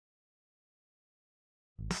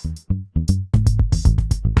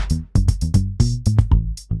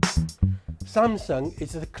Samsung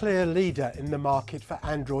is the clear leader in the market for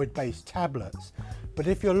Android-based tablets, but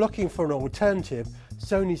if you're looking for an alternative,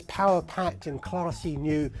 Sony's power-packed and classy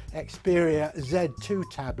new Experia Z2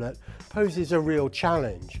 tablet poses a real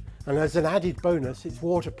challenge, and as an added bonus, it's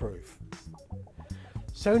waterproof.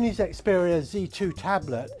 Sony's Experia Z2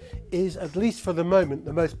 tablet is, at least for the moment,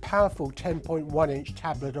 the most powerful 10.1-inch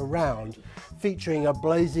tablet around, featuring a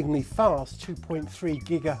blazingly fast 2.3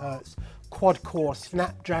 GHz quad-core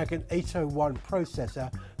Snapdragon 801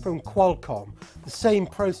 processor from Qualcomm, the same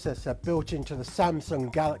processor built into the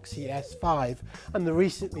Samsung Galaxy S5 and the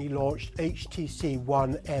recently launched HTC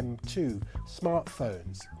One M2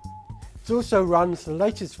 smartphones. It also runs the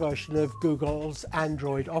latest version of Google's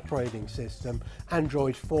Android operating system,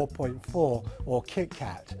 Android 4.4 or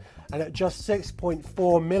KitKat, and at just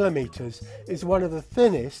 6.4mm is one of the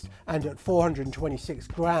thinnest and at 426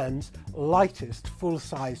 grams lightest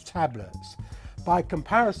full-size tablets. By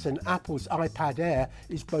comparison, Apple's iPad Air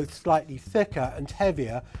is both slightly thicker and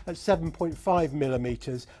heavier at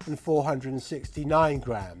 7.5mm and 469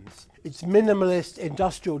 grams. Its minimalist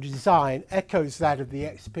industrial design echoes that of the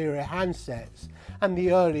Xperia handsets and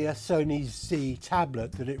the earlier Sony Z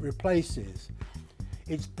tablet that it replaces.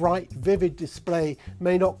 Its bright, vivid display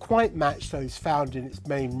may not quite match those found in its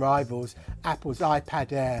main rivals, Apple's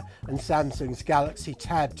iPad Air and Samsung's Galaxy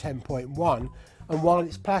Tab 10.1, and while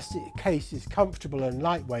its plastic case is comfortable and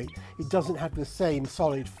lightweight, it doesn't have the same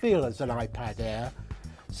solid feel as an iPad Air.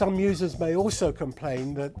 Some users may also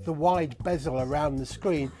complain that the wide bezel around the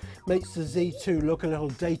screen makes the Z2 look a little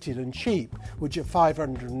dated and cheap, which at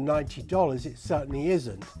 $590 it certainly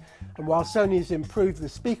isn't. And while Sony has improved the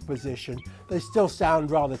speaker position, they still sound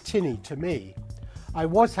rather tinny to me. I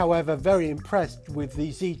was, however, very impressed with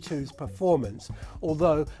the Z2's performance,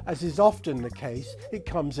 although, as is often the case, it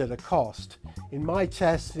comes at a cost. In my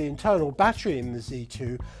tests, the internal battery in the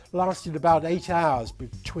Z2 lasted about 8 hours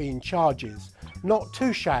between charges. Not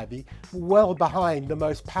too shabby, but well behind the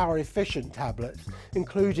most power-efficient tablets,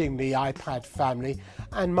 including the iPad family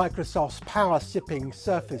and Microsoft's power-sipping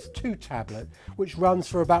Surface 2 tablet, which runs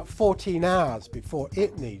for about 14 hours before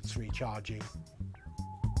it needs recharging.